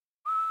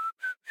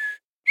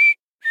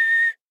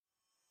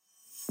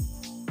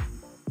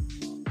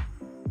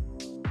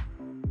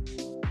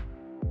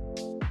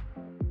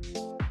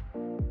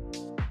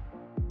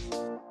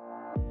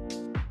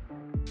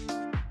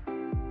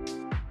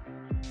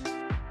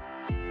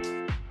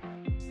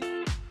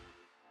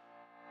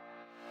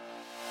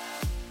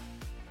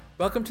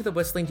Welcome to the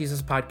Whistling Jesus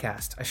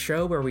podcast, a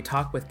show where we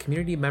talk with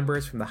community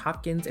members from the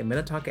Hopkins and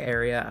Minnetonka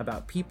area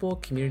about people,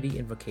 community,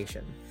 and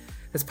vocation.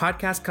 This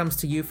podcast comes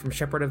to you from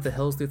Shepherd of the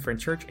Hills Lutheran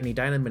Church in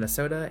Edina,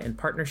 Minnesota, in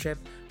partnership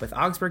with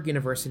Augsburg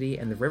University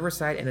and the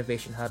Riverside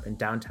Innovation Hub in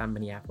downtown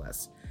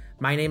Minneapolis.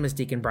 My name is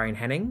Deacon Brian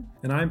Henning.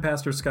 And I'm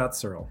Pastor Scott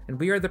Searle. And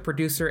we are the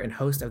producer and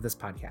host of this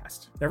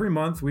podcast. Every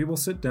month, we will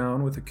sit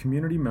down with a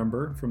community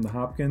member from the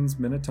Hopkins,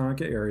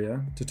 Minnetonka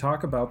area to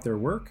talk about their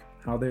work,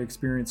 how they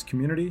experience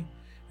community,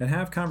 and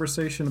have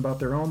conversation about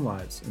their own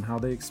lives and how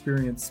they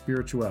experience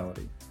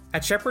spirituality.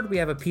 At Shepherd, we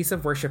have a piece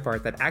of worship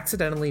art that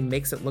accidentally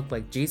makes it look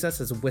like Jesus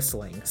is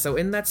whistling. So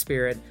in that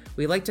spirit,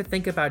 we like to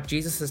think about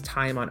Jesus'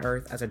 time on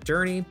earth as a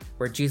journey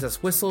where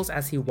Jesus whistles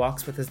as he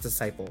walks with his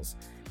disciples,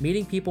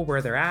 meeting people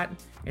where they're at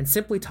and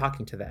simply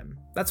talking to them.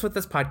 That's what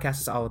this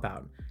podcast is all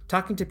about,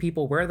 talking to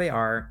people where they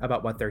are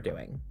about what they're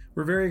doing.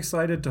 We're very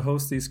excited to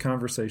host these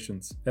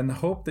conversations and the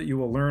hope that you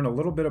will learn a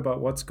little bit about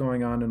what's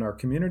going on in our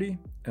community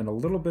and a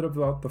little bit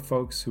about the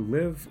folks who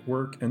live,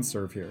 work, and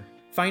serve here.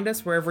 Find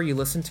us wherever you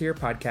listen to your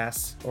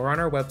podcasts or on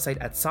our website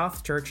at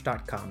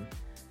southchurch.com.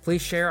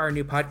 Please share our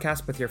new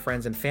podcast with your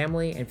friends and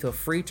family and feel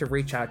free to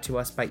reach out to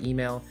us by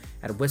email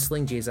at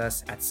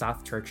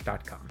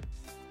whistlingjesus@southchurch.com.